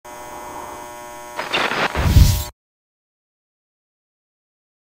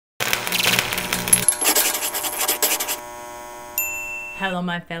Hello,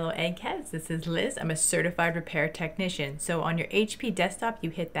 my fellow eggheads. This is Liz. I'm a certified repair technician. So on your HP desktop, you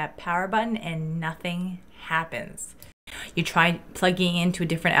hit that power button and nothing happens. You try plugging into a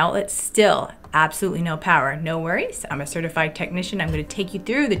different outlet, still absolutely no power. No worries. I'm a certified technician. I'm going to take you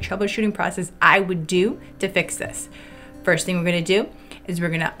through the troubleshooting process I would do to fix this. First thing we're going to do is we're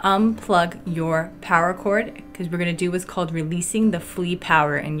going to unplug your power cord because we're going to do what's called releasing the free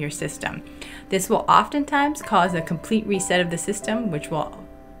power in your system. This will oftentimes cause a complete reset of the system, which will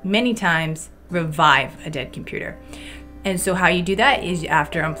many times revive a dead computer. And so how you do that is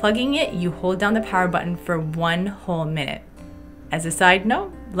after unplugging it, you hold down the power button for 1 whole minute. As a side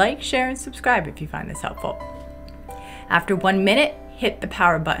note, like, share, and subscribe if you find this helpful. After 1 minute, hit the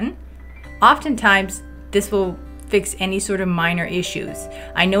power button. Oftentimes, this will fix any sort of minor issues.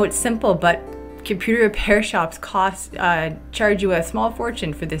 I know it's simple, but computer repair shops charge you a small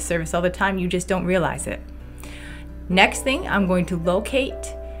fortune for this service all the time. You just don't realize it. Next thing, I'm going to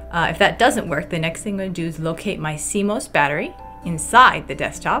locate, if that doesn't work, the next thing I'm going to do is locate my CMOS battery inside the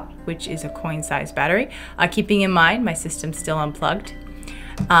desktop, which is a coin-sized battery, keeping in mind my system's still unplugged.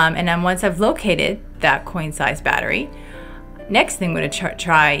 And then once I've located that coin-sized battery, next thing I'm going to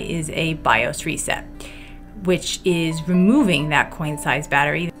try is a BIOS reset, which is removing that coin-sized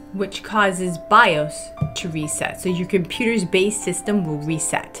battery, which causes BIOS to reset. So your computer's base system will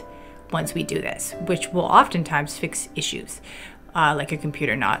reset once we do this, which will oftentimes fix issues like a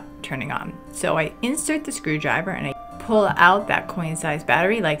computer not turning on. So I insert the screwdriver and I pull out that coin-sized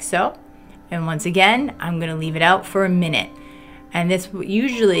battery like so. And once again, I'm gonna leave it out for a minute. And this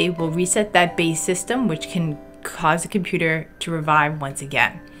usually will reset that base system, which can cause the computer to revive once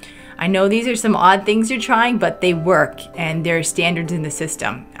again. I know these are some odd things you're trying, but they work and there are standards in the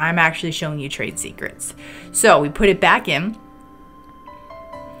system. I'm actually showing you trade secrets. So we put it back in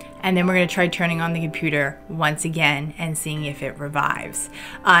and then we're going to try turning on the computer once again and seeing if it revives.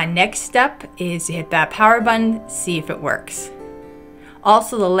 Next step is to hit that power button, see if it works.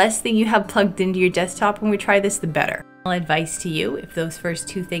 Also, the less thing you have plugged into your desktop when we try this, the better. Advice to you, if those first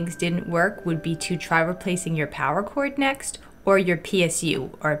two things didn't work, would be to try replacing your power cord next, or your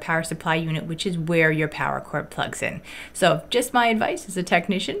PSU, or a power supply unit, which is where your power cord plugs in. So just my advice as a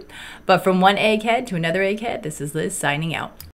technician. But from one egghead to another egghead, this is Liz signing out.